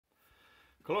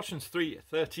Colossians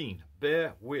 3:13,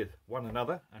 bear with one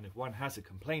another, and if one has a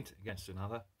complaint against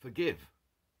another, forgive.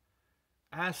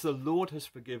 As the Lord has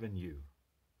forgiven you,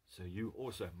 so you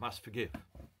also must forgive.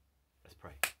 Let's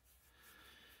pray.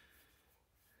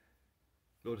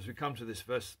 Lord, as we come to this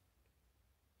verse,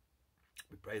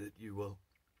 we pray that you will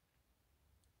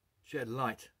shed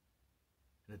light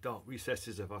in the dark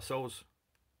recesses of our souls,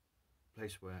 a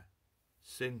place where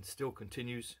sin still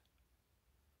continues.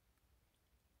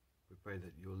 We pray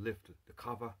that you'll lift the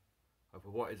cover over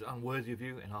what is unworthy of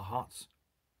you in our hearts.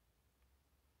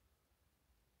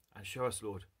 And show us,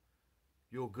 Lord,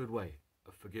 your good way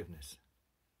of forgiveness.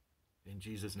 In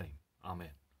Jesus' name,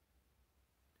 amen.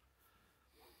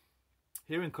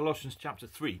 Here in Colossians chapter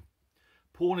 3,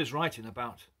 Paul is writing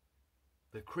about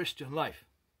the Christian life.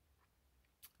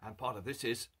 And part of this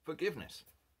is forgiveness.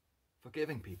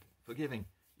 Forgiving people, forgiving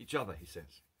each other, he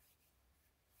says.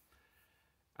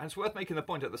 And it's worth making the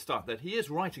point at the start that he is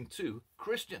writing to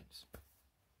Christians.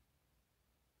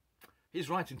 He's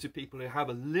writing to people who have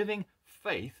a living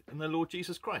faith in the Lord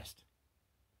Jesus Christ.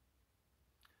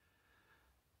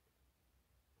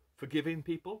 Forgiving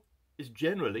people is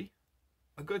generally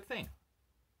a good thing.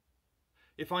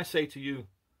 If I say to you,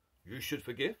 you should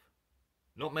forgive,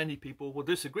 not many people will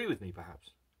disagree with me,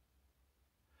 perhaps.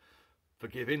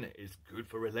 Forgiving is good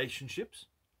for relationships,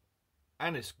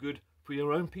 and it's good for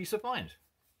your own peace of mind.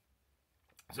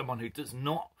 Someone who does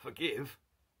not forgive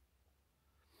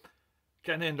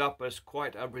can end up as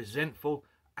quite a resentful,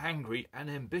 angry and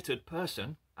embittered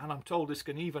person, and I'm told this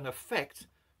can even affect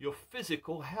your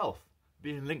physical health,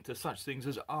 being linked to such things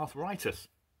as arthritis,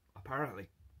 apparently.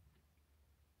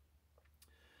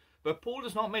 But Paul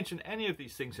does not mention any of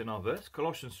these things in our verse.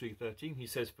 Colossians 3:13, he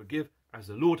says, forgive as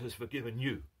the Lord has forgiven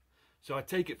you. So I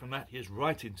take it from that he is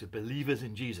writing to believers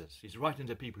in Jesus. He's writing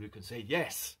to people who can say,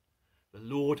 yes, the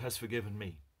Lord has forgiven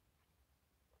me.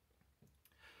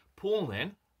 Paul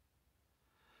then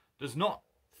does not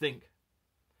think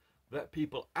that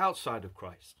people outside of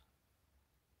Christ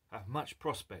have much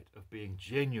prospect of being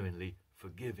genuinely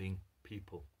forgiving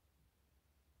people.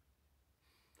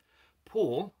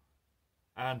 Paul,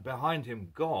 and behind him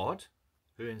God,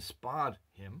 who inspired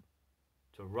him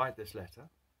to write this letter,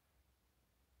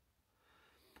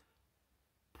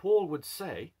 Paul would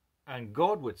say, and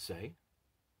God would say,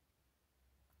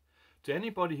 to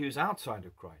anybody who's outside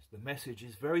of Christ, the message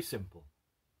is very simple.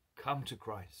 Come to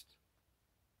Christ.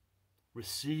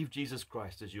 Receive Jesus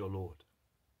Christ as your Lord.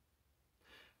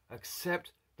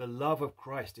 Accept the love of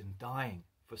Christ in dying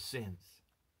for sins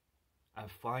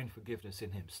and find forgiveness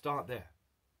in him. Start there.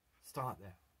 Start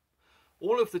there.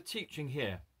 All of the teaching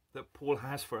here that Paul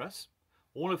has for us,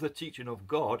 all of the teaching of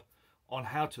God on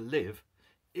how to live,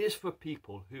 is for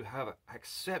people who have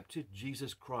accepted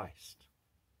Jesus Christ.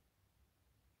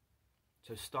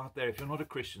 So start there. If you're not a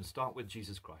Christian, start with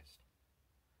Jesus Christ.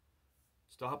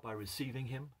 Start by receiving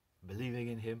him, believing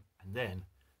in him, and then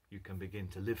you can begin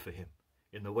to live for him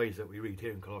in the ways that we read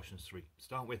here in Colossians 3.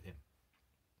 Start with him.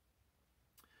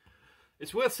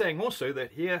 It's worth saying also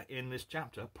that here in this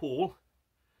chapter, Paul,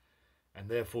 and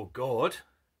therefore God,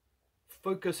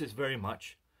 focuses very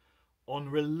much on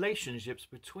relationships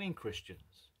between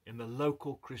Christians in the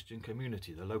local Christian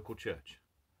community, the local church.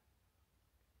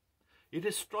 It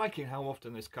is striking how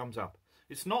often this comes up.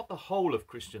 It's not the whole of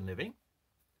Christian living.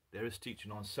 There is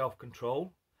teaching on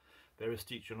self-control. There is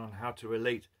teaching on how to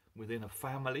relate within a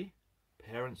family,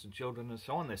 parents and children and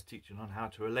so on. There's teaching on how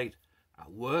to relate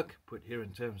at work, put here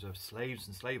in terms of slaves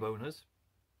and slave owners.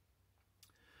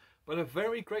 But a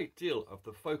very great deal of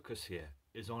the focus here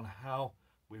is on how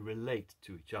we relate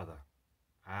to each other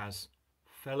as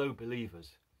fellow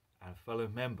believers and fellow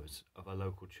members of a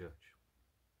local church.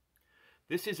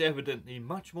 This is evidently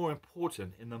much more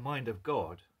important in the mind of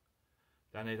God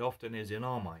than it often is in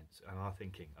our minds and our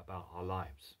thinking about our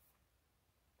lives.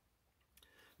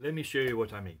 Let me show you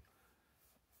what I mean.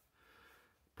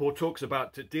 Paul talks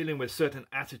about dealing with certain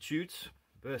attitudes,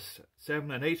 verse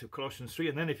 7 and 8 of Colossians 3,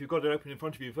 and then if you've got it open in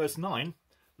front of you, verse 9,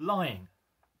 lying.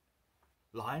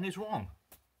 Lying is wrong.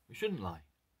 We shouldn't lie.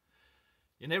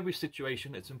 In every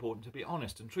situation, it's important to be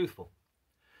honest and truthful.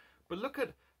 But look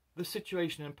at the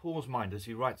situation in Paul's mind as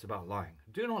he writes about lying.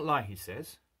 Do not lie, he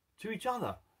says, to each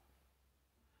other.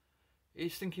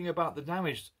 He's thinking about the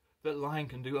damage that lying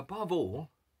can do, above all,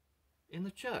 in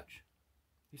the church.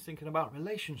 He's thinking about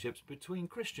relationships between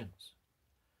Christians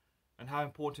and how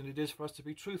important it is for us to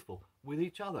be truthful with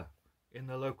each other in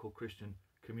the local Christian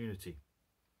community.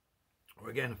 Or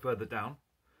again, further down,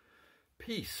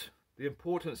 peace, the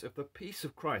importance of the peace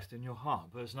of Christ in your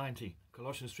heart, verse 19,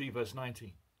 Colossians 3, verse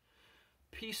 19.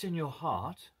 Peace in your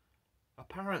heart,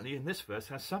 apparently in this verse,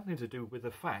 has something to do with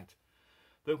the fact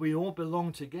that we all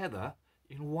belong together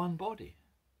in one body.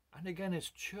 And again, it's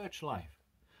church life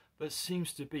that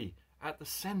seems to be at the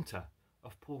center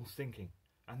of Paul's thinking,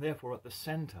 and therefore at the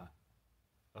center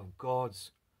of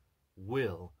God's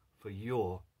will for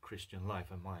your Christian life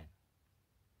and mine.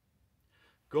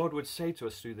 God would say to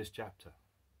us through this chapter,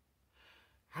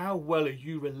 how well are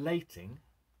you relating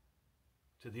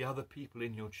to the other people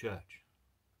in your church?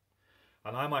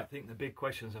 And I might think the big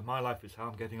questions of my life is how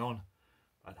I'm getting on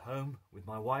at home with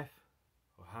my wife,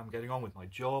 or how I'm getting on with my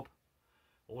job,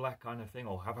 all that kind of thing,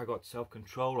 or have I got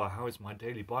self-control, or how is my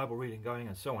daily Bible reading going,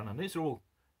 and so on. And these are all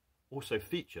also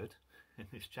featured in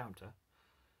this chapter.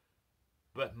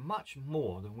 But much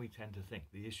more than we tend to think,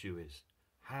 the issue is,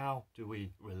 how do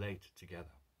we relate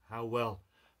together? How well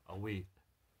are we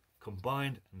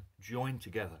combined and joined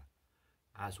together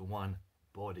as one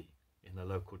body in the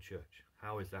local church?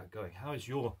 How is that going? How is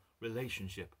your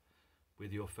relationship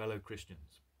with your fellow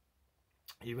Christians?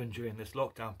 Even during this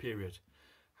lockdown period,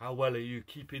 how well are you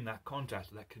keeping that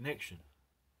contact, that connection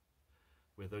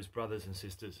with those brothers and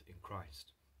sisters in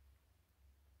Christ?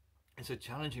 It's a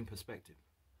challenging perspective.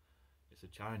 It's a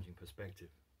challenging perspective.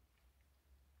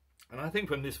 And I think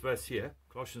from this verse here,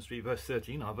 Colossians 3 verse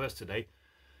 13, our verse today,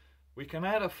 we can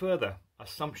add a further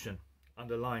assumption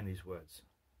underlying these words.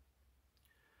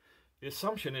 The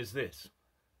assumption is this,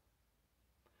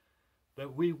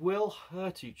 that we will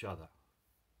hurt each other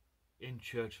in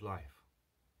church life.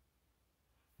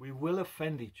 We will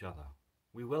offend each other.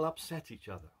 We will upset each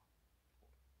other.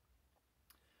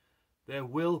 There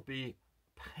will be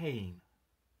pain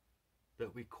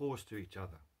that we cause to each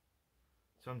other,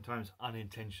 sometimes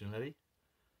unintentionally,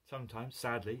 sometimes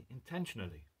sadly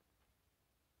intentionally.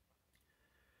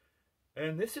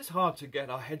 And this is hard to get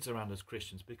our heads around as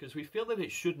Christians because we feel that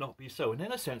it should not be so, and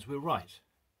in a sense we're right.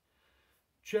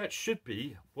 Church should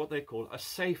be what they call a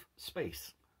safe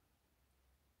space,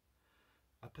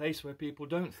 a place where people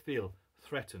don't feel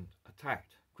threatened,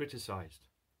 attacked, criticized,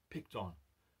 picked on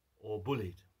or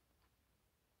bullied.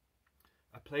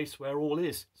 A place where all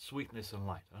is sweetness and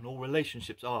light, and all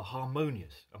relationships are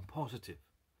harmonious and positive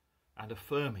and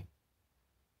affirming,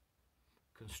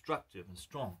 constructive and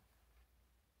strong.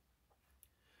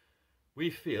 We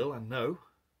feel and know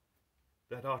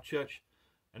that our church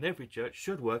and every church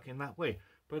should work in that way.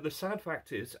 But the sad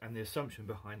fact is, and the assumption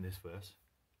behind this verse,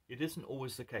 it isn't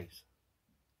always the case.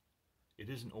 It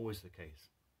isn't always the case.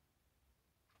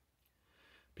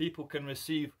 People can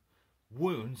receive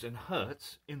wounds and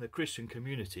hurts in the Christian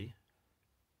community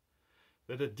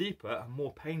that are deeper and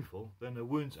more painful than the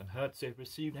wounds and hurts they've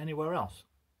received anywhere else.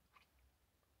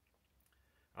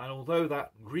 And although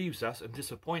that grieves us and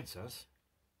disappoints us,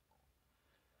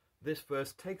 this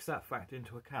verse takes that fact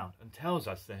into account and tells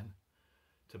us then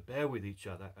to bear with each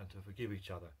other and to forgive each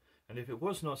other. And if it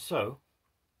was not so,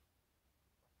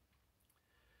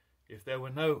 if there were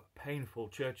no painful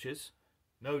churches,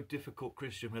 no difficult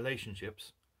Christian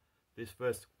relationships, this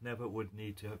verse never would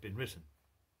need to have been written.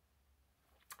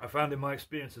 I found in my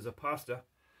experience as a pastor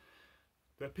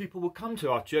that people would come to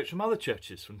our church from other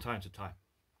churches from time to time.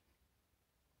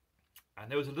 And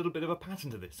there was a little bit of a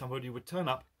pattern to this. Somebody would turn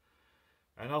up,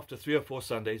 and after 3 or 4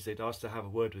 Sundays, they'd ask to have a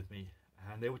word with me,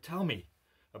 and they would tell me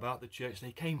about the church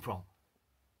they came from.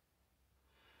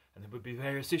 And there would be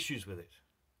various issues with it.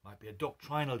 It might be a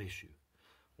doctrinal issue,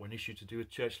 or an issue to do with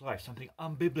church life, something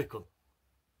unbiblical.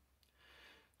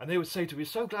 And they would say to me,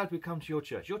 so glad we've come to your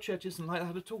church. Your church isn't like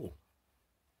that at all.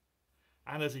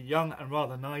 And as a young and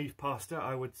rather naive pastor,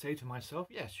 I would say to myself,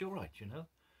 yes, you're right, you know.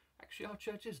 Actually, our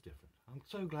church is different. I'm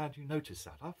so glad you noticed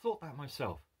that. I've thought that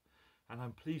myself. And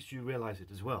I'm pleased you realize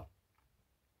it as well.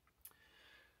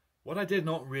 What I did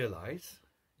not realize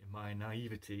in my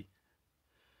naivety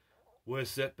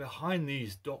was that behind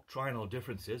these doctrinal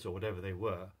differences, or whatever they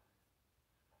were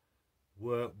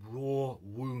raw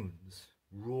wounds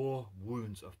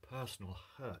of personal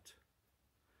hurt.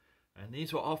 And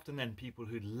these were often then people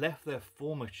who'd left their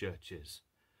former churches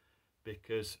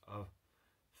because of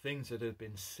things that had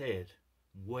been said,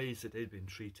 ways that they'd been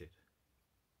treated.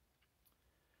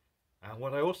 And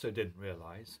what I also didn't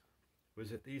realize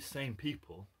was that these same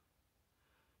people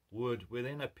would,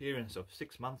 within a period of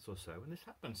 6 months or so, and this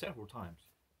happened several times,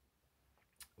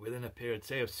 within a period,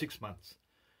 say, of 6 months,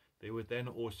 they would then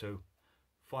also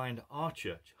find our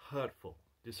church hurtful,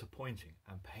 disappointing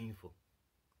and painful.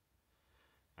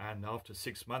 And after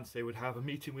 6 months, they would have a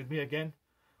meeting with me again,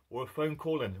 or a phone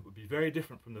call, and it would be very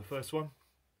different from the first one.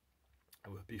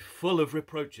 It would be full of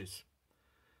reproaches,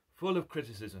 full of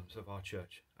criticisms of our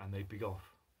church, and they'd be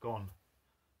gone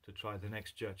to try the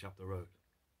next church up the road.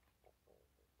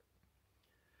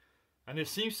 And it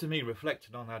seems to me,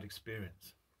 reflected on that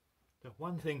experience, that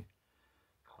one thing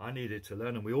I needed to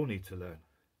learn, and we all need to learn,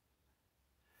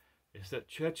 is that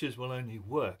churches will only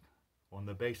work on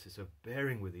the basis of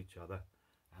bearing with each other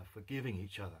and forgiving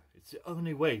each other. It's the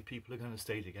only way people are going to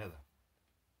stay together.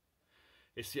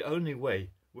 It's the only way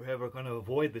we're ever going to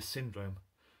avoid this syndrome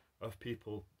of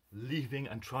people leaving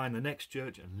and trying the next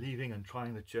church and leaving and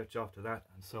trying the church after that,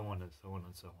 and so on and so on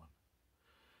and so on.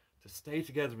 To stay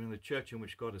together in the church in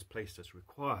which God has placed us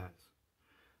requires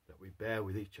that we bear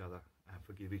with each other and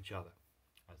forgive each other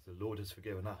as the Lord has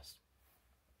forgiven us.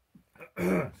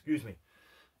 Excuse me.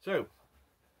 So,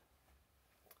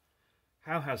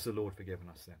 how has the Lord forgiven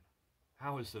us then?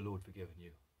 How has the Lord forgiven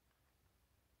you?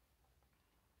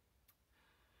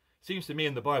 It seems to me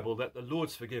in the Bible that the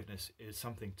Lord's forgiveness is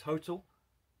something total,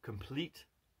 complete,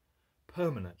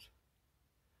 permanent.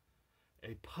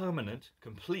 A permanent,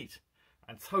 complete,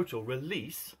 and total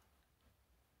release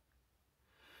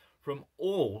from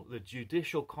all the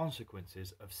judicial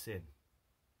consequences of sin.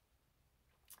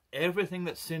 Everything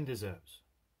that sin deserves,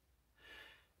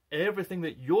 everything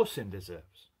that your sin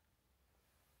deserves,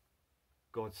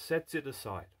 God sets it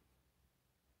aside.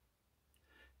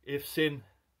 If sin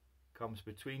comes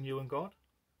between you and God,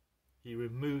 he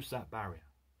removes that barrier.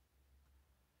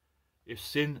 If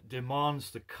sin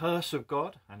demands the curse of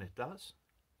God, and it does,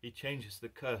 he changes the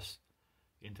curse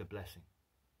into blessing.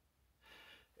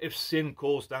 If sin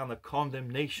calls down the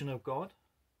condemnation of God,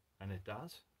 and it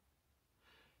does,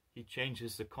 he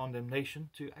changes the condemnation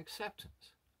to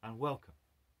acceptance and welcome.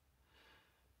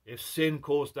 If sin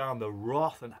calls down the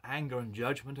wrath and anger and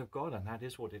judgment of God, and that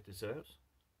is what it deserves,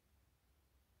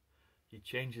 he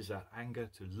changes that anger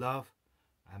to love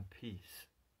and peace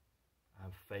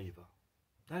and favor.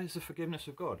 That is the forgiveness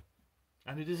of God.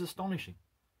 And it is astonishing.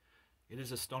 It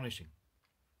is astonishing.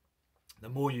 The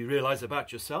more you realize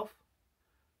about yourself,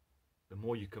 the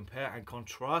more you compare and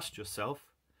contrast yourself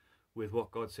with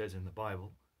what God says in the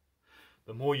Bible,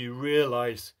 the more you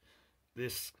realize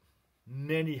this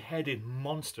many-headed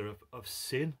monster of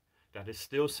sin that is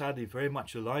still sadly very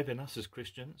much alive in us as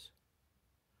Christians,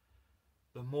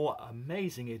 the more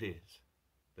amazing it is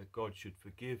that God should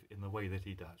forgive in the way that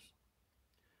he does.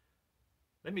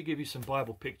 Let me give you some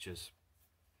Bible pictures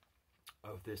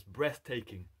of this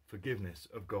breathtaking forgiveness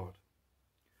of God.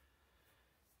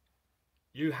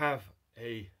 You have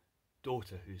a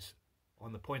daughter who's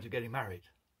on the point of getting married,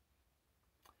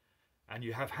 and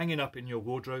you have hanging up in your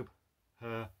wardrobe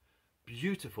her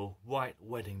beautiful white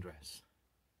wedding dress.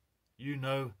 You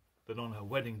know that on her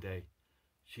wedding day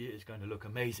she is going to look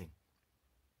amazing.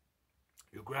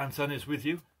 Your grandson is with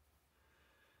you,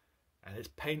 and it's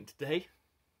paint day,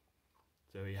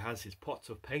 so he has his pots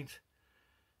of paint,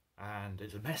 and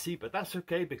it's messy, but that's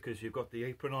okay because you've got the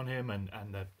apron on him and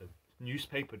the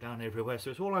newspaper down everywhere, so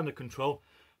it's all under control,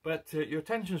 but your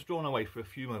attention's drawn away for a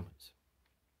few moments.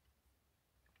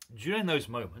 During those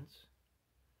moments,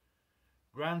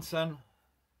 grandson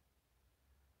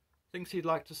thinks he'd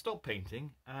like to stop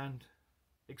painting and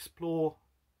explore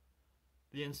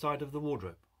the inside of the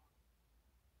wardrobe.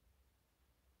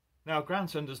 Now,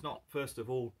 grandson does not first of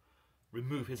all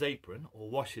remove his apron or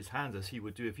wash his hands as he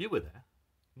would do if you were there.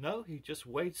 No, he just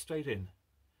wades straight in,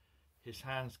 his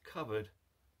hands covered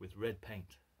with red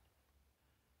paint,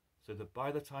 so that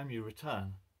by the time you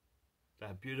return,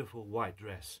 that beautiful white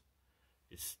dress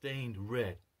is stained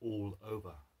red all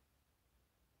over.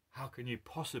 How can you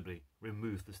possibly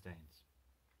remove the stains?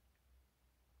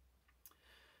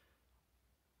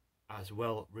 As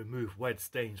well remove wet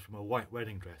stains from a white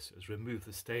wedding dress as remove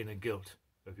the stain and guilt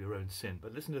of your own sin.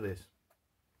 But listen to this.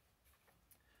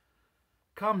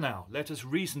 Come now, let us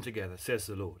reason together, says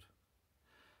the Lord.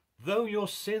 Though your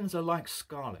sins are like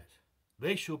scarlet,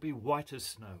 they shall be white as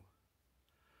snow.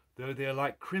 Though they are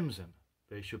like crimson,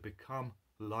 they shall become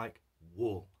like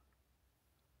wool.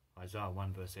 Isaiah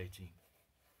 1 verse 18.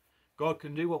 God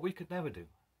can do what we could never do.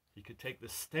 He could take the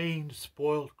stained,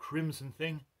 spoiled, crimson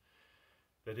thing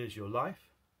that is your life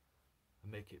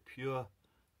and make it pure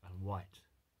and white,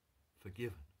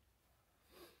 forgiven.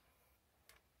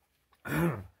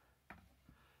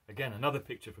 Again, another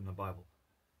picture from the Bible.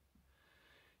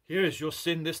 Here is your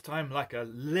sin this time like a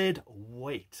lead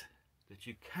weight that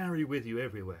you carry with you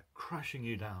everywhere, crushing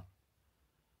you down.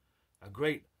 A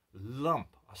great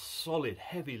lump, a solid,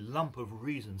 heavy lump of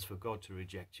reasons for God to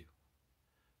reject you.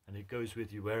 And it goes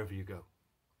with you wherever you go.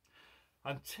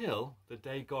 Until the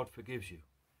day God forgives you.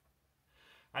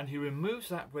 And he removes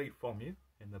that weight from you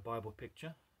in the Bible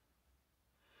picture.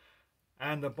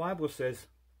 And the Bible says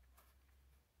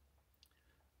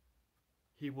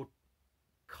he will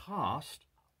cast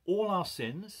all our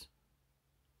sins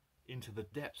into the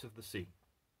depths of the sea.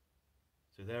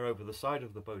 So there over the side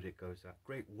of the boat it goes, that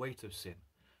great weight of sin.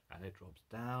 And it drops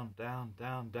down, down,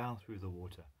 down, down through the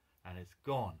water. And it's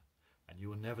gone. And you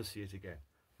will never see it again.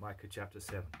 Micah chapter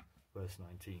 7, verse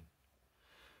 19.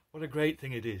 What a great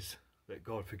thing it is that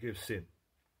God forgives sin.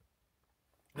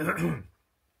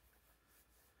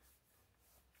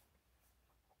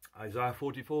 Isaiah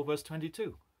 44, verse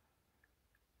 22.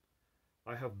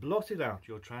 I have blotted out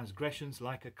your transgressions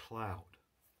like a cloud,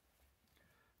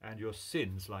 and your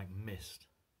sins like mist.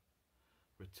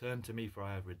 Return to me, for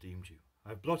I have redeemed you. I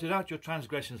have blotted out your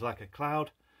transgressions like a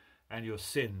cloud, and your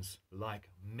sins like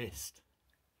mist.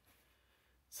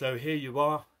 So here you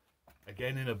are,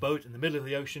 again in a boat in the middle of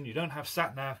the ocean. You don't have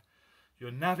sat-nav.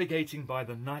 You're navigating by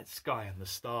the night sky and the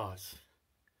stars.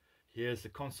 Here's the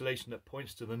constellation that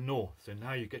points to the north, so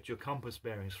now you get your compass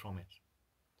bearings from it.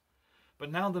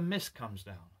 But now the mist comes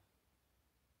down,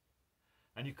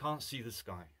 and you can't see the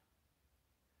sky.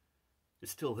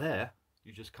 It's still there,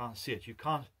 you just can't see it. You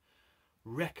can't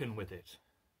reckon with it.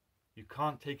 You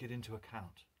can't take it into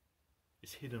account.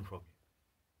 It's hidden from you.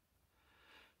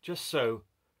 Just so,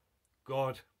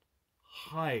 God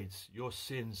hides your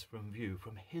sins from view,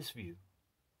 from his view,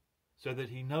 so that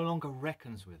he no longer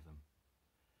reckons with them.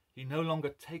 He no longer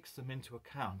takes them into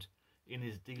account in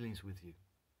his dealings with you.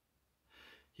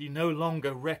 He no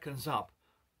longer reckons up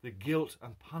the guilt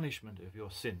and punishment of your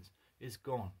sins. Is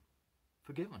gone,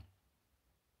 forgiven.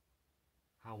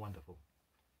 How wonderful.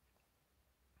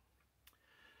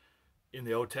 In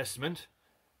the Old Testament,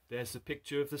 there's the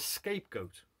picture of the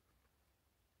scapegoat.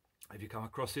 Have you come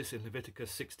across this in Leviticus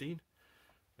 16?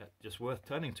 That's just worth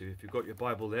turning to if you've got your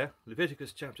Bible there.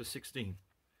 Leviticus chapter 16.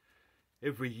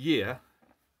 Every year,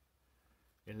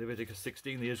 in Leviticus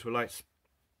 16, the Israelites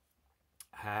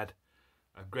had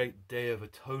a great day of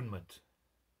atonement.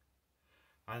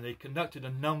 And they conducted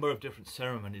a number of different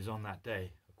ceremonies on that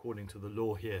day, according to the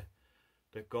law here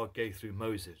that God gave through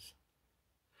Moses.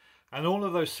 And all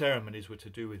of those ceremonies were to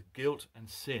do with guilt and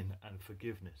sin and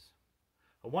forgiveness.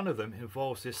 And one of them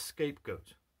involves this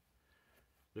scapegoat.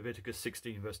 Leviticus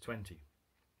 16, verse 20.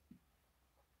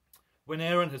 When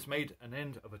Aaron has made an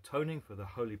end of atoning for the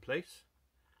holy place,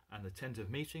 and the tent of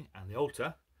meeting, and the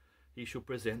altar, he shall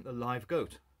present the live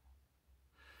goat.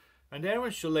 And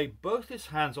Aaron shall lay both his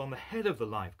hands on the head of the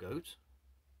live goat,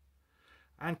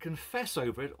 and confess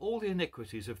over it all the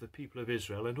iniquities of the people of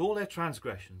Israel, and all their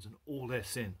transgressions, and all their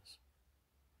sins.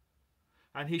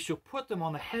 And he shall put them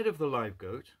on the head of the live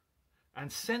goat,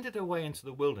 and send it away into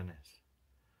the wilderness,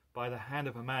 by the hand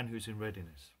of a man who's in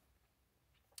readiness.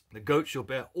 The goat shall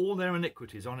bear all their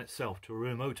iniquities on itself to a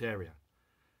remote area,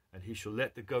 and he shall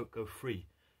let the goat go free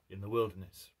in the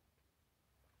wilderness.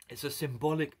 It's a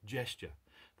symbolic gesture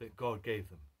that God gave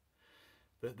them,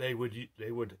 that they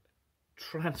would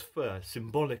transfer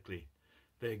symbolically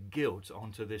their guilt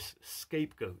onto this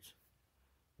scapegoat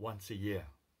once a year.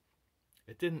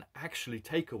 It didn't actually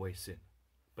take away sin,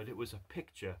 but it was a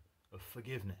picture of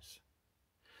forgiveness.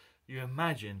 You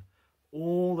imagine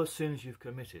all the sins you've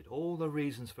committed, all the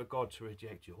reasons for God to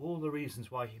reject you, all the reasons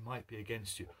why he might be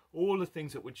against you, all the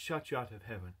things that would shut you out of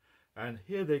heaven. And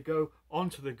here they go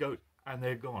onto the goat, and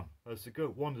they're gone. As the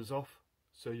goat wanders off,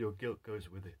 so your guilt goes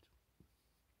with it.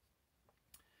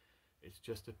 It's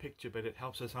just a picture, but it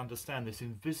helps us understand this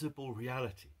invisible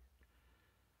reality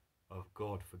of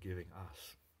God forgiving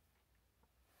us.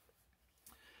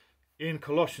 In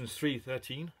Colossians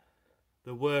 3:13,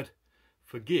 the word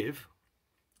forgive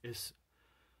is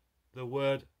the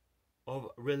word of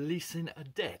releasing a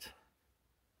debt,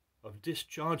 of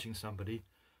discharging somebody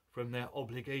from their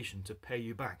obligation to pay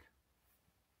you back.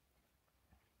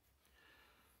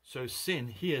 So sin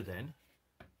here then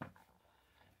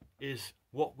is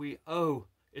what we owe.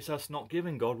 It's us not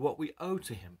giving God what we owe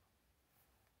to him.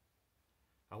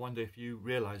 I wonder if you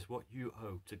realize what you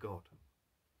owe to God.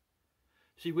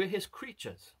 See, we're his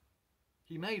creatures.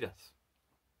 He made us.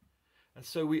 And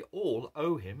so we all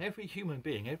owe him, every human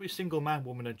being, every single man,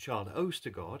 woman and child owes to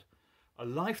God a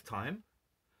lifetime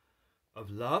of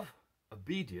love,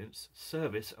 obedience,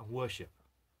 service and worship.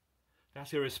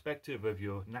 That's irrespective of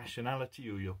your nationality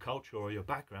or your culture or your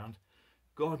background.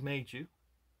 God made you.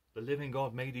 The living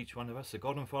God made each one of us. The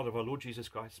God and Father of our Lord Jesus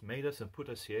Christ made us and put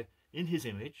us here in his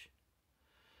image.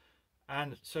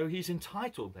 And so he's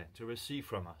entitled then to receive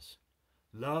from us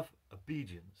love,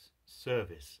 obedience,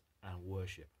 service and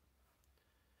worship.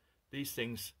 These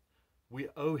things we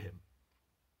owe him.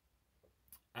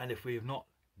 And if we have not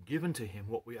given to him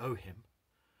what we owe him,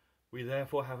 we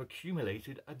therefore have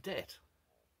accumulated a debt.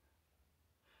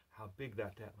 How big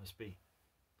that debt must be.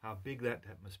 How big that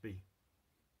debt must be.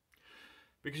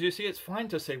 Because you see, it's fine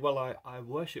to say, well, I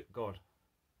worship God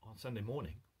on Sunday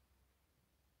morning.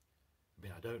 I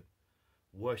mean, I don't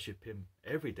worship him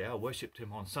every day. I worshipped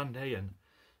him on Sunday, and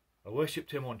I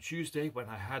worshipped him on Tuesday when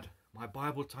I had my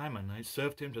Bible time, and I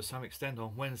served him to some extent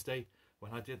on Wednesday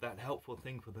when I did that helpful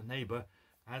thing for the neighbor.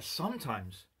 And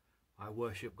sometimes I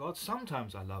worship God,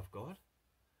 sometimes I love God.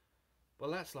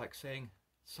 Well, that's like saying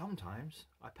sometimes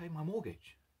I pay my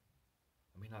mortgage.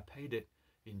 I mean, I paid it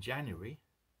in January.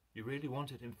 You really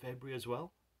want it in February as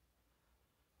well?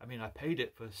 I mean, I paid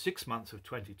it for 6 months of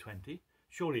 2020.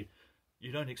 Surely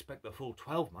you don't expect the full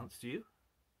 12 months, do you?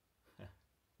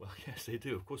 Well, yes, they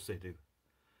do. Of course they do.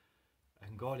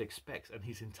 And God expects, and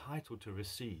he's entitled to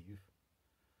receive,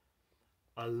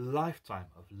 a lifetime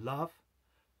of love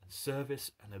and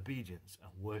service and obedience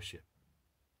and worship.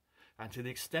 And to the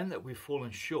extent that we've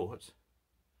fallen short,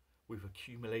 we've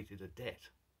accumulated a debt.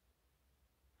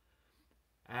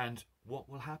 And what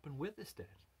will happen with this debt?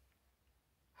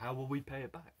 How will we pay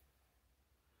it back?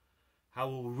 How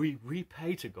will we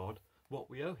repay to God what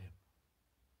we owe him?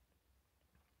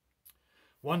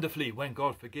 Wonderfully, when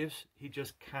God forgives, he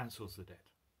just cancels the debt.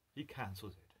 He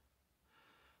cancels it.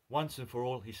 Once and for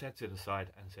all, he sets it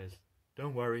aside and says,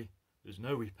 don't worry, there's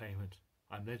no repayment.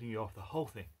 I'm letting you off the whole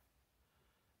thing.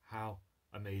 How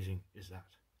amazing is that?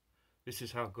 This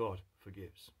is how God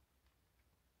forgives.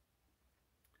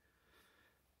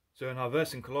 So in our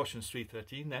verse in Colossians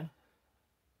 3:13 then,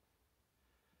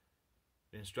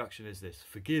 the instruction is this: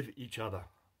 forgive each other.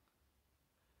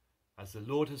 As the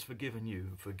Lord has forgiven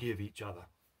you, forgive each other.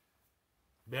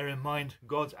 Bear in mind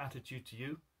God's attitude to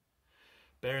you.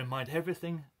 Bear in mind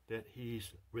everything that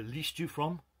he's released you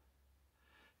from,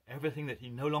 everything that he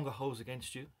no longer holds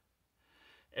against you,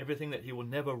 everything that he will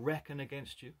never reckon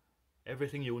against you,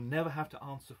 everything you will never have to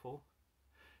answer for,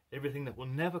 everything that will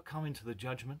never come into the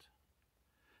judgment,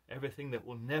 everything that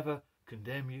will never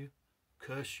condemn you,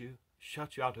 curse you,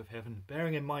 shut you out of heaven.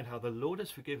 Bearing in mind how the Lord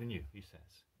has forgiven you, he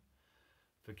says,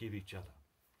 forgive each other.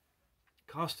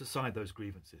 Cast aside those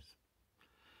grievances.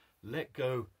 Let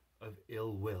go of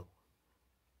ill will.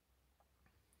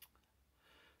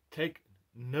 Take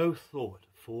no thought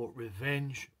for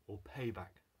revenge or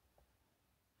payback.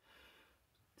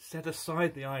 Set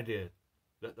aside the idea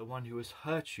that the one who has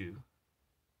hurt you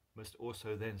must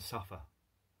also then suffer.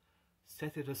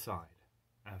 Set it aside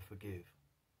and forgive.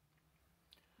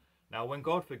 Now, when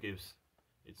God forgives,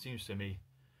 it seems to me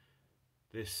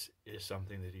this is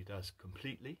something that he does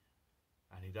completely,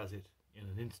 and he does it in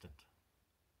an instant.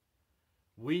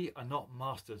 We are not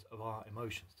masters of our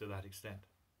emotions to that extent.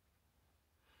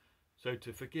 So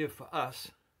to forgive for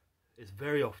us is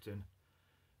very often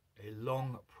a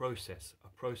long process, a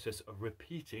process of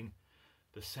repeating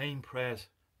the same prayers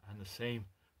and the same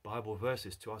Bible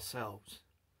verses to ourselves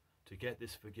to get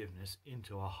this forgiveness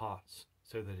into our hearts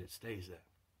so that it stays there,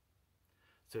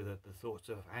 so that the thoughts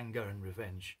of anger and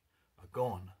revenge are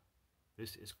gone.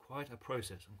 This is quite a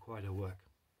process and quite a work.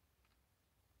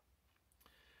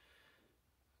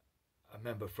 A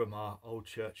member from our old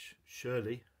church,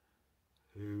 Shirley,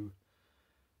 who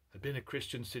had been a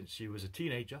Christian since she was a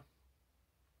teenager,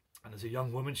 and as a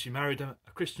young woman she married a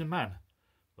Christian man.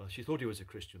 Well, she thought he was a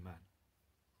Christian man.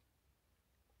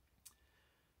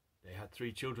 They had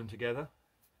 3 children together.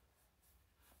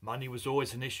 Money was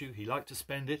always an issue. He liked to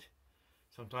spend it.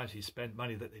 Sometimes he spent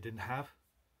money that they didn't have.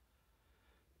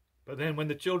 But then when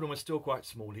the children were still quite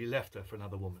small, he left her for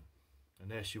another woman. And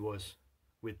there she was,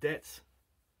 with debts,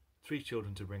 3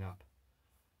 children to bring up,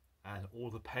 and all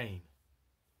the pain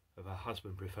of her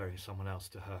husband preferring someone else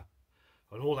to her,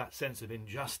 and all that sense of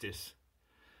injustice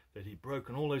that he'd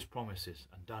broken all those promises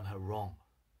and done her wrong.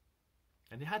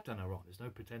 And he had done her wrong, there's no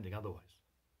pretending otherwise.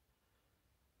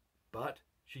 But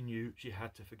she knew she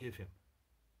had to forgive him.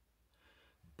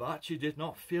 But she did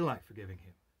not feel like forgiving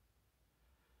him.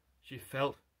 She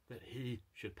felt that he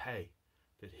should pay,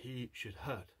 that he should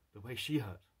hurt the way she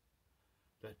hurt,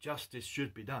 that justice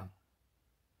should be done.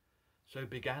 So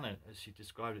began, as she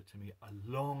described it to me, a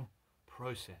long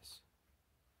process.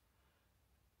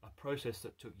 A process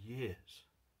that took years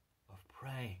of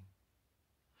praying,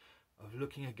 of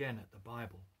looking again at the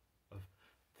Bible, of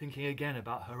thinking again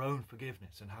about her own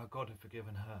forgiveness and how God had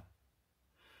forgiven her,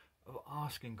 of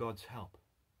asking God's help,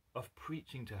 of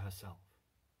preaching to herself,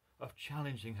 of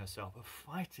challenging herself, of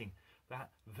fighting that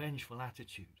vengeful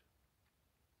attitude,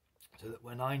 so that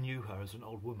when I knew her as an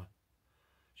old woman,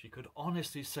 she could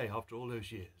honestly say after all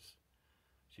those years,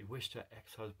 she wished her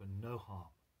ex-husband no harm.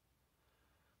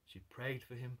 She prayed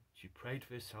for him, she prayed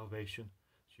for his salvation,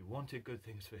 she wanted good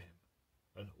things for him,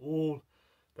 and all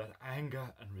that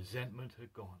anger and resentment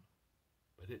had gone.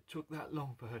 But it took that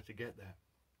long for her to get there.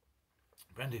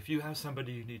 Friend, if you have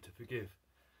somebody you need to forgive,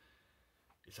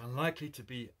 it's unlikely to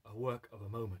be a work of a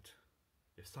moment.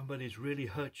 If somebody's really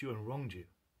hurt you and wronged you,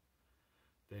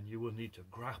 then you will need to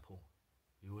grapple.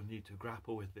 You will need to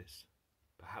grapple with this,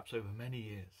 perhaps over many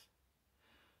years,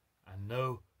 and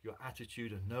know your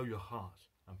attitude and know your heart,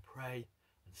 and pray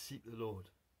and seek the Lord,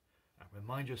 and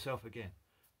remind yourself again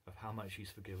of how much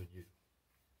he's forgiven you.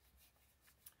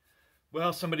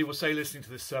 Well, somebody will say, listening to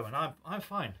this sermon, I'm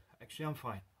fine. Actually, I'm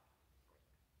fine.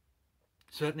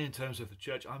 Certainly in terms of the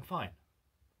church, I'm fine.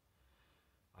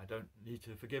 I don't need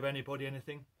to forgive anybody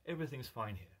anything. Everything's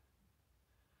fine here.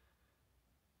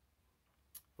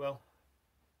 Well,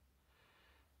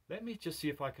 let me just see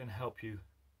if I can help you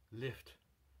lift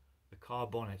the car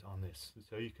bonnet on this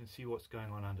so you can see what's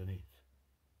going on underneath.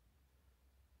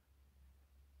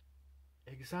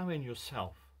 Examine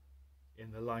yourself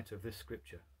in the light of this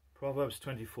scripture. Proverbs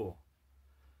 24,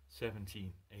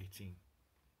 17, 18.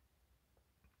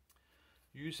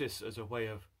 Use this as a way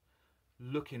of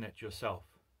looking at yourself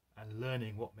and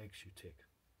learning what makes you tick.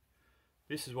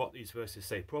 This is what these verses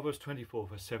say. Proverbs 24,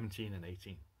 verse 17 and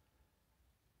 18.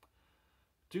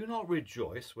 Do not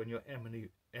rejoice when your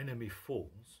enemy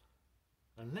falls,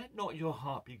 and let not your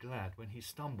heart be glad when he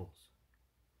stumbles,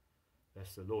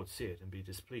 lest the Lord see it and be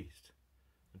displeased,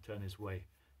 and turn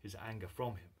his anger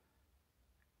from him.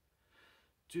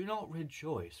 Do not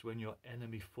rejoice when your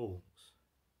enemy falls.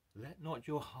 Let not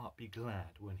your heart be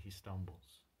glad when he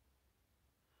stumbles.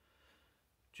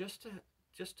 Just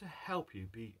to help you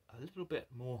be a little bit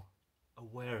more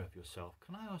aware of yourself,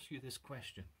 can I ask you this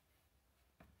question?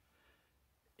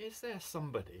 Is there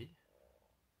somebody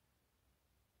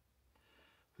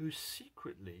who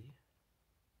secretly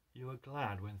you are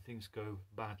glad when things go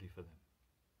badly for them?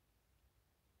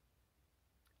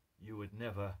 You would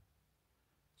never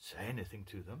say anything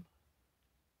to them.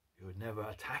 You would never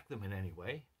attack them in any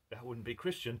way. That wouldn't be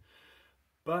Christian.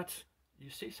 But you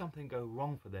see something go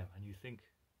wrong for them and you think,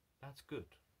 that's good.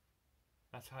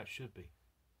 That's how it should be.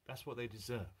 That's what they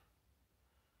deserve.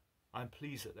 I'm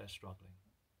pleased that they're struggling.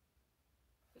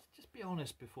 Let's just be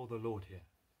honest before the Lord here.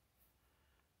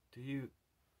 Do you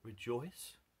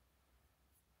rejoice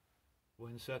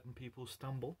when certain people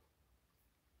stumble?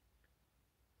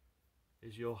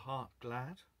 Is your heart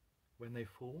glad when they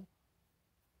fall?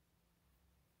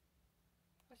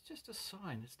 That's just a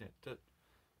sign, isn't it, that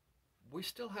we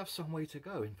still have some way to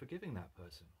go in forgiving that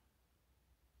person.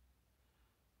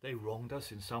 They wronged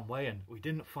us in some way and we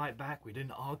didn't fight back, we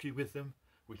didn't argue with them,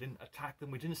 we didn't attack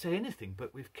them, we didn't say anything,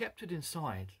 but we've kept it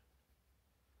inside.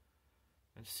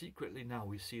 And secretly now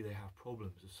we see they have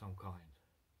problems of some kind.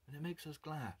 And it makes us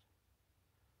glad,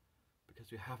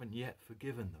 because we haven't yet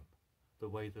forgiven them the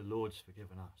way the Lord's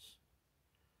forgiven us.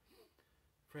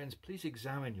 Friends, please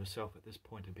examine yourself at this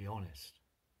point and be honest.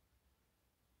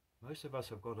 Most of us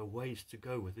have got a ways to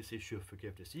go with this issue of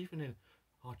forgiveness, even in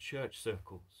our church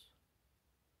circles.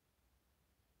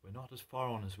 We're not as far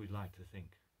on as we'd like to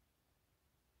think.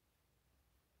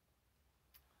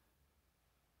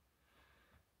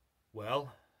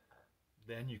 Well,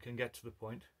 then you can get to the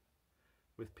point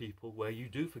with people where you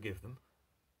do forgive them,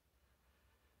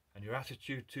 and your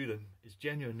attitude to them is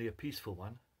genuinely a peaceful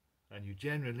one, and you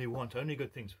genuinely want only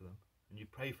good things for them, and you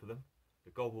pray for them,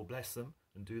 that God will bless them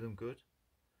and do them good,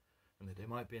 and that they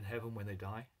might be in heaven when they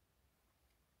die.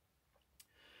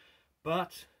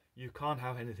 But you can't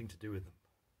have anything to do with them.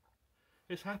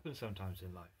 This happens sometimes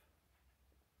in life.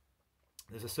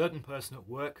 There's a certain person at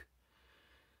work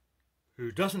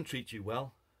who doesn't treat you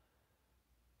well,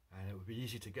 and it would be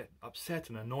easy to get upset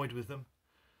and annoyed with them,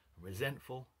 and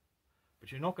resentful,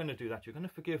 but you're not going to do that. You're going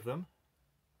to forgive them,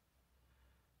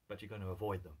 but you're going to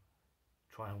avoid them.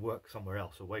 Try and work somewhere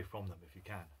else, away from them if you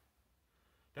can.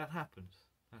 That happens.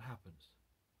 That happens.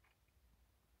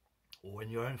 Or in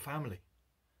your own family.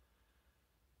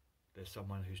 There's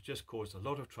someone who's just caused a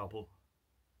lot of trouble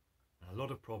and a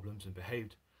lot of problems and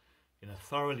behaved in a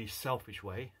thoroughly selfish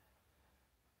way.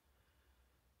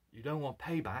 You don't want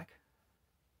payback.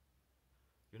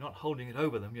 You're not holding it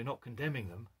over them. You're not condemning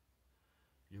them.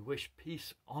 You wish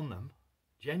peace on them,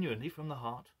 genuinely from the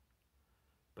heart,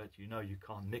 but you know you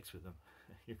can't mix with them.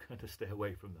 You're going to stay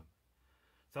away from them.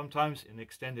 Sometimes in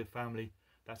extended family,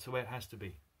 that's the way it has to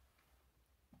be.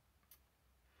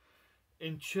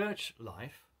 In church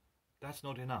life, that's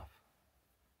not enough.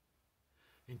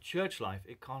 In church life,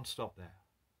 it can't stop there.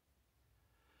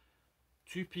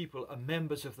 Two people are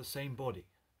members of the same body.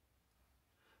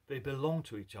 They belong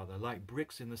to each other like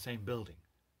bricks in the same building.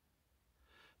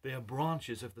 They are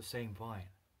branches of the same vine.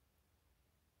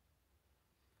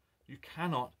 You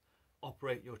cannot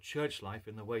operate your church life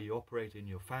in the way you operate in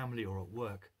your family or at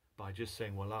work by just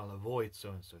saying, well, I'll avoid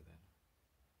so-and-so then.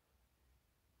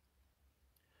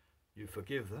 You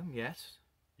forgive them, yes.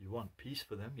 You want peace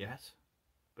for them, yes.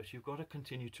 but you've got to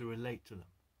continue to relate to them.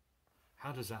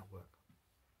 How does that work?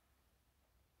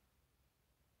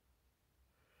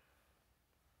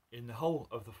 In the whole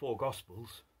of the 4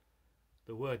 Gospels,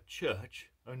 the word church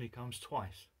only comes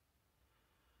twice.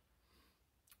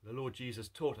 The Lord Jesus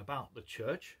taught about the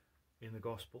church in the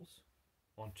Gospels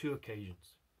on 2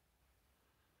 occasions.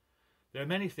 There are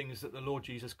many things that the Lord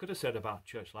Jesus could have said about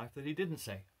church life that he didn't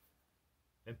say.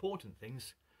 Important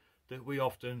things that we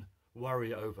often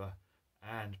worry over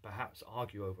and perhaps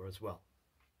argue over as well.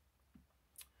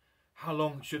 How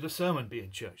long should a sermon be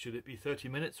in church? Should it be 30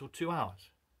 minutes or 2 hours?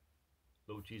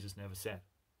 Lord Jesus never said.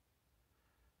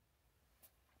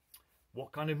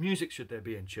 What kind of music should there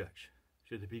be in church?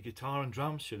 Should there be guitar and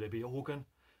drums? Should there be organ?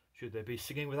 Should there be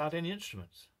singing without any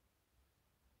instruments?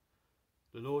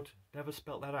 The Lord never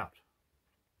spelt that out.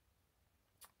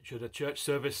 Should a church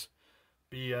service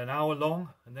be an hour long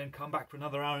and then come back for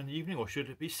another hour in the evening, or should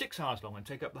it be 6 hours long and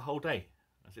take up the whole day,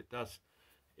 as it does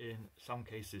in some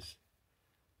cases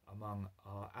among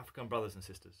our African brothers and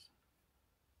sisters?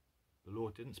 The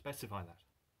Lord didn't specify that.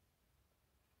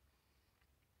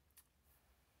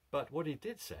 But what he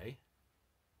did say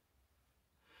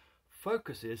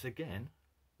focuses again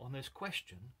on this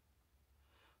question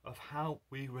of how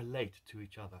we relate to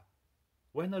each other.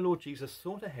 When the Lord Jesus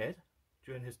thought ahead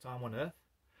during his time on earth,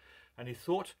 and he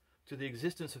thought to the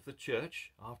existence of the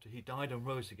church after he died and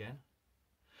rose again,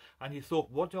 and he thought,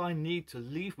 what do I need to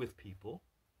leave with people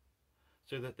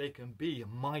so that they can be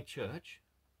my church?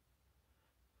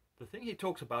 The thing he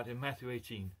talks about in Matthew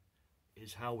 18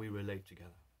 is how we relate together.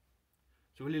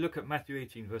 So will you look at Matthew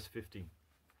 18 verse 15?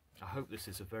 I hope this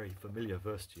is a very familiar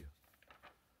verse to you.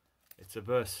 It's a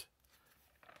verse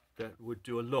that would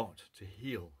do a lot to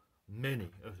heal many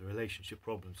of the relationship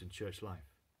problems in church life.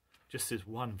 Just this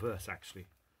one verse, actually,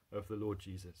 of the Lord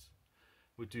Jesus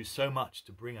would do so much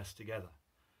to bring us together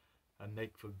and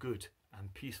make for good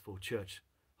and peaceful church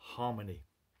harmony.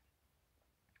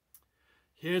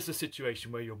 Here's a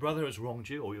situation where your brother has wronged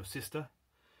you, or your sister,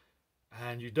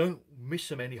 and you don't wish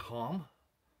them any harm.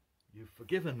 You've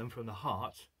forgiven them from the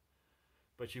heart,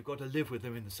 but you've got to live with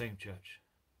them in the same church.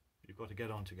 You've got to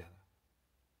get on together.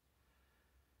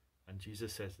 And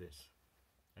Jesus says this,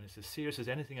 and it's as serious as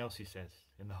anything else he says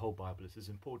in the whole Bible. It's as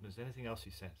important as anything else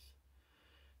he says.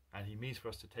 And he means for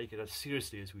us to take it as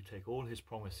seriously as we take all his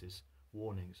promises,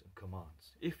 warnings and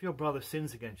commands. If your brother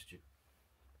sins against you,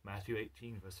 Matthew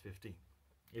 18 verse 15,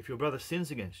 if your brother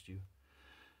sins against you,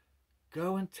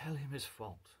 go and tell him his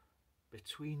fault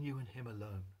between you and him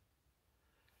alone.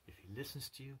 If he listens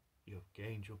to you, you have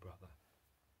gained your brother.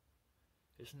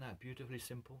 Isn't that beautifully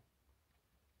simple?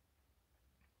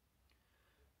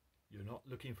 You're not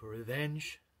looking for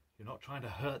revenge. You're not trying to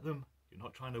hurt them. You're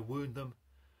not trying to wound them.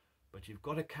 But you've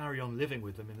got to carry on living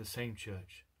with them in the same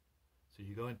church. So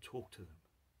you go and talk to them.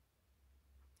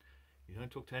 You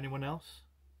don't talk to anyone else.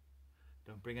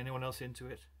 Don't bring anyone else into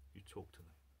it. You talk to them.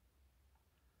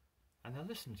 And they'll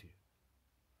listen to you.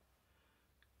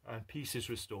 And peace is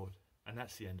restored. And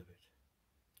that's the end of it.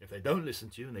 If they don't listen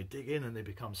to you and they dig in and they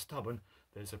become stubborn,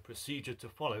 there's a procedure to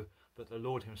follow that the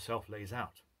Lord himself lays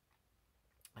out.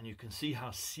 And you can see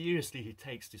how seriously he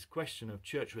takes this question of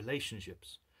church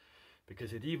relationships,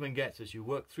 because it even gets, as you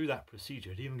work through that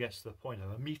procedure, it even gets to the point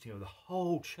of a meeting of the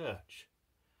whole church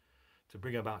to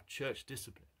bring about church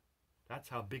discipline. That's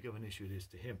how big of an issue it is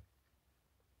to him.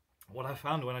 What I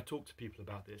found when I talk to people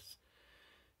about this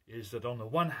is that on the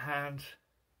one hand,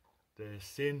 the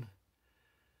sin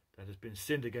that has been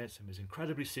sinned against them is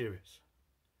incredibly serious.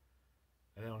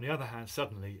 And then on the other hand,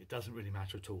 suddenly it doesn't really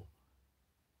matter at all.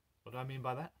 What do I mean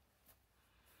by that?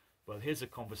 Well, here's a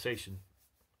conversation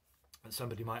that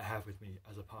somebody might have with me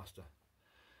as a pastor.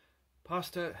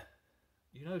 Pastor,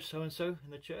 you know so-and-so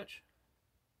in the church?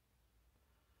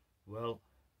 Well,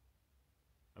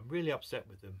 I'm really upset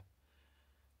with them,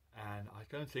 and I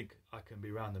don't think I can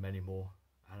be around them anymore,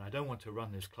 and I don't want to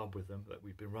run this club with them that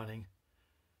we've been running,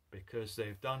 because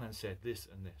they've done and said this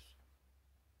and this.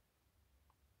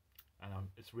 And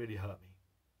it's really hurt me.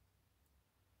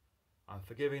 I'm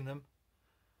forgiving them,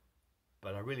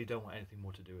 but I really don't want anything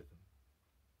more to do with them.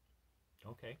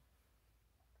 Okay.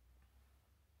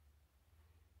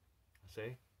 I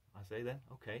say then,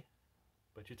 okay,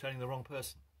 but you're telling the wrong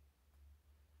person.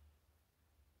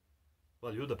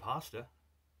 Well, you're the pastor.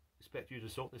 Expect you to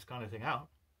sort this kind of thing out.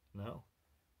 No,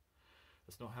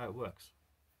 that's not how it works.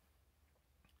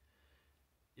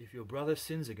 If your brother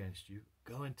sins against you,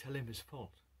 go and tell him his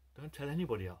fault. Don't tell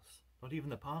anybody else, not even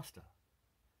the pastor.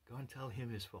 Go and tell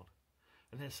him his fault.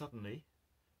 And then suddenly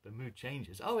the mood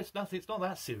changes. Oh, it's nothing. It's not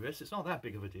that serious. It's not that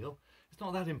big of a deal. It's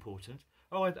not that important.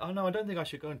 Oh, I don't think I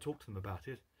should go and talk to them about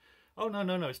it. Oh,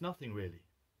 no, it's nothing really.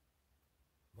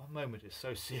 One moment it's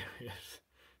so serious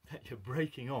that you're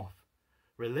breaking off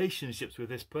relationships with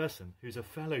this person who's a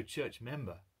fellow church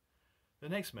member. The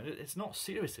next minute it's not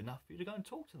serious enough for you to go and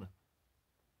talk to them.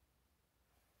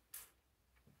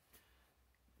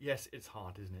 Yes, it's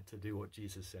hard, isn't it, to do what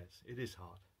Jesus says? It is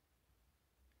hard.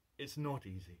 It's not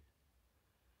easy.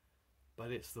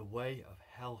 But it's the way of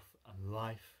health and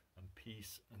life and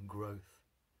peace and growth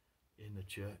in the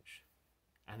church.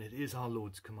 And it is our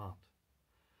Lord's command.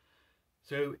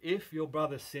 So if your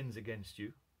brother sins against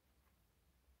you,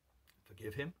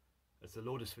 forgive him as the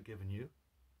Lord has forgiven you.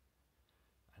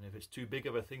 And if it's too big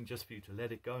of a thing just for you to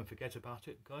let it go and forget about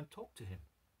it, go and talk to him.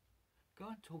 Go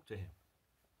and talk to him.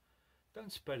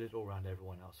 Don't spread it all around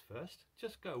everyone else first.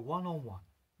 Just go one-on-one.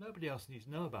 Nobody else needs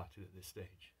to know about it at this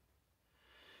stage.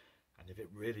 And if it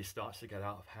really starts to get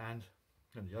out of hand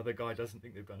and the other guy doesn't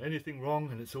think they've done anything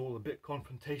wrong and it's all a bit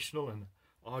confrontational and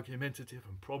argumentative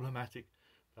and problematic,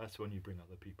 that's when you bring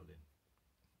other people in.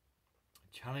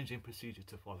 A challenging procedure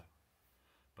to follow,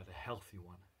 but a healthy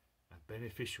one and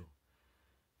beneficial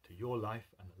to your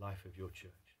life and the life of your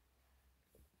church.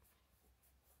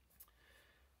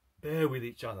 Bear with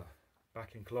each other.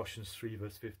 Back in Colossians 3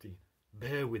 verse 15.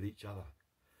 Bear with each other.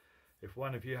 If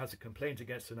one of you has a complaint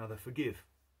against another, forgive.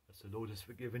 As the Lord has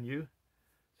forgiven you,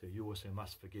 so you also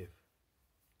must forgive.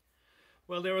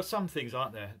 Well, there are some things,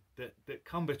 aren't there, that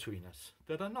come between us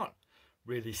that are not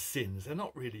really sins. They're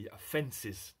not really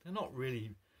offences. They're not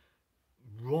really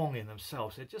wrong in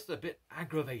themselves. They're just a bit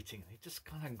aggravating. They just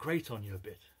kind of grate on you a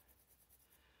bit.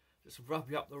 Just rub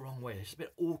you up the wrong way. It's just a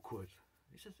bit awkward.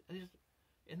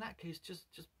 In that case, just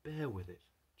bear with it.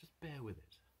 Just bear with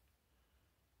it.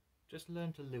 Just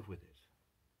learn to live with it.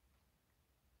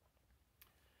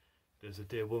 There's a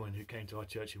dear woman who came to our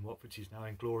church in Watford. She's now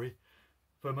in glory.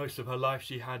 For most of her life,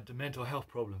 she had mental health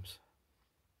problems.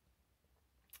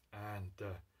 And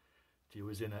she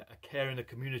was in a care in a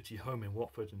community home in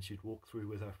Watford, and she'd walk through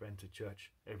with her friend to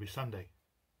church every Sunday.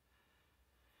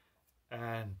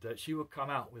 And she would come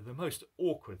out with the most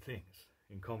awkward things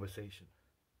in conversation.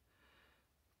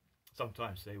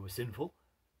 Sometimes they were sinful,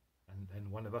 and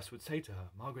then one of us would say to her,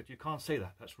 "Margaret, you can't say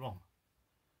that, that's wrong."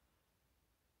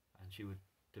 And she would,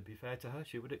 to be fair to her,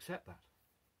 she would accept that.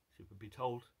 She would be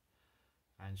told,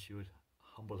 and she would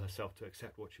humble herself to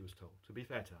accept what she was told, to be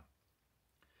fair to her.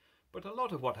 But a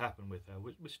lot of what happened with her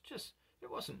was just,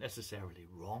 it wasn't necessarily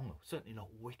wrong, or certainly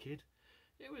not wicked.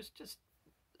 It was just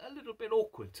a little bit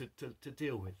awkward to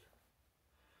deal with.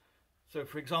 So,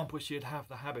 for example, she'd have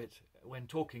the habit, when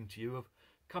talking to you, of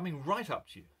coming right up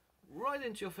to you, right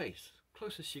into your face,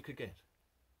 close as she could get.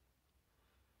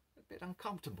 A bit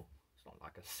uncomfortable. It's not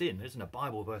like a sin. There isn't a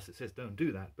Bible verse that says don't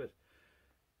do that, but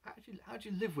how do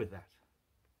you live with that?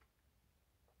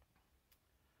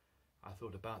 I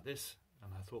thought about this,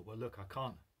 and I thought, well, look, I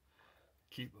can't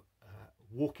keep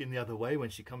walking the other way when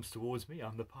she comes towards me.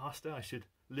 I'm the pastor. I should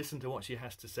listen to what she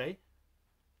has to say.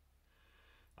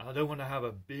 And I don't want to have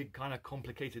a big kind of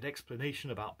complicated explanation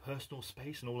about personal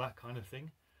space and all that kind of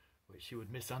thing, which she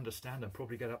would misunderstand and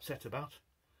probably get upset about.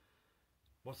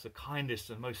 What's the kindest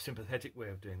and most sympathetic way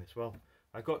of doing this? Well,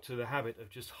 I got to the habit of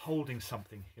just holding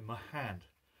something in my hand,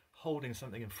 holding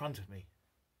something in front of me,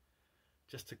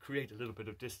 just to create a little bit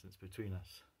of distance between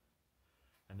us.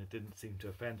 And it didn't seem to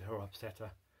offend her or upset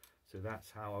her, so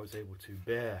that's how I was able to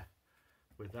bear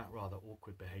with that rather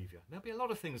awkward behaviour. There'll be a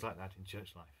lot of things like that in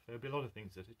church life. There'll be a lot of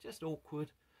things that are just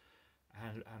awkward,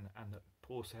 and that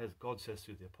Paul says, God says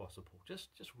through the Apostle Paul, just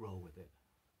roll with it.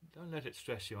 Don't let it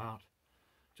stress you out.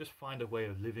 Just find a way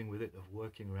of living with it, of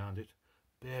working around it.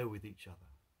 Bear with each other.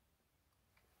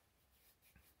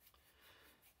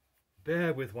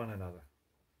 Bear with one another.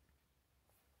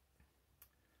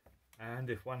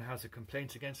 And if one has a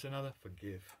complaint against another,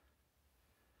 forgive.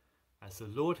 As the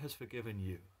Lord has forgiven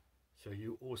you, so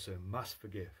you also must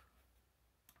forgive.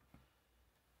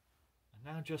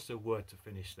 And now just a word to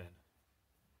finish then,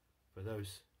 for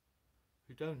those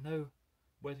who don't know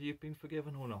whether you've been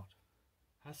forgiven or not.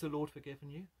 Has the Lord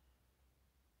forgiven you?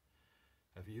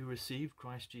 Have you received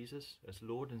Christ Jesus as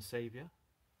Lord and Saviour?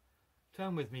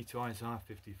 Turn with me to Isaiah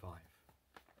 55.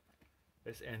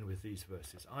 Let's end with these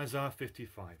verses. Isaiah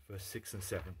 55, verse 6 and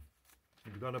 7.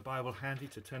 Have you got a Bible handy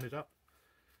to turn it up?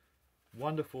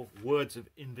 Wonderful words of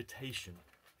invitation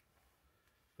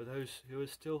for those who are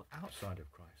still outside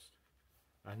of Christ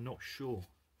and not sure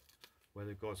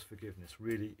whether God's forgiveness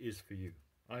really is for you.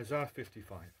 Isaiah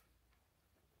 55.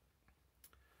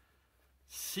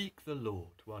 Seek the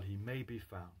Lord while he may be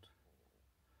found.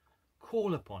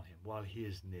 Call upon him while he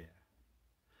is near.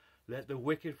 Let the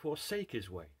wicked forsake his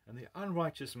way, and the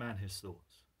unrighteous man his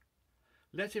thoughts.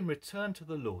 Let him return to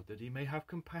the Lord, that he may have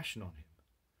compassion on him,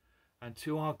 and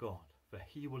to our God, for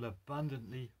he will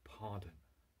abundantly pardon.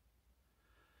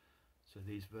 So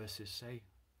these verses say,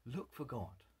 look for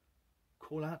God.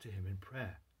 Call out to him in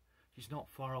prayer. He's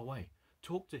not far away.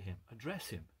 Talk to him. Address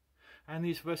him. And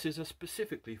these verses are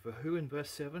specifically for who in verse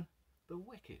 7? The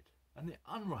wicked and the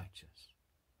unrighteous.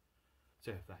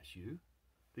 So if that's you,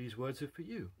 these words are for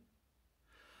you.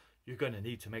 You're going to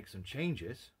need to make some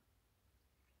changes.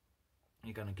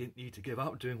 You're going to need to give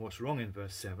up doing what's wrong in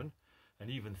verse 7 and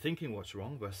even thinking what's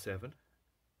wrong, verse 7.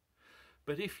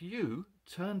 But if you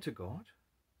turn to God,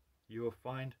 you will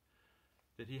find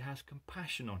that he has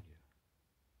compassion on you,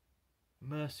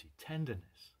 mercy,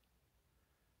 tenderness,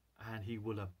 and he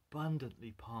will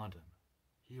abundantly pardon.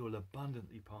 He will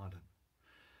abundantly pardon.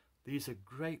 These are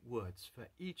great words for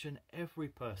each and every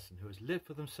person who has lived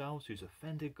for themselves, who's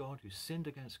offended God, who's sinned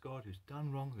against God, who's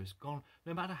done wrong, who's gone,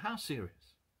 no matter how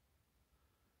serious.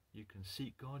 You can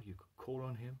seek God, you can call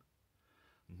on him,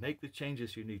 make the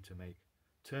changes you need to make,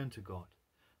 turn to God,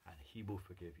 and he will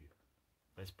forgive you.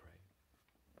 Let's pray.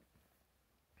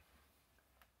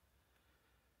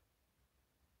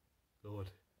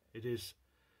 Lord, it is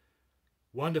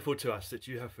wonderful to us that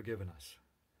you have forgiven us.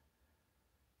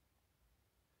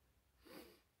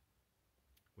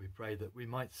 We pray that we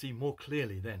might see more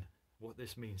clearly then what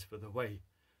this means for the way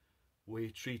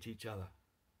we treat each other.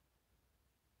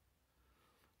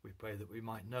 We pray that we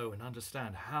might know and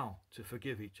understand how to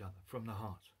forgive each other from the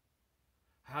heart,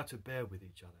 how to bear with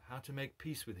each other, how to make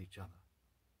peace with each other,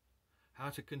 how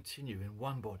to continue in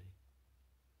one body.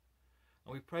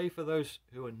 And we pray for those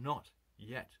who are not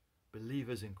yet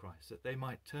believers in Christ, that they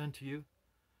might turn to you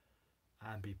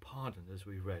and be pardoned, as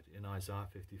we read in Isaiah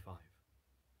 55.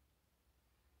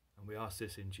 And we ask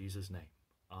this in Jesus' name.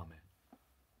 Amen.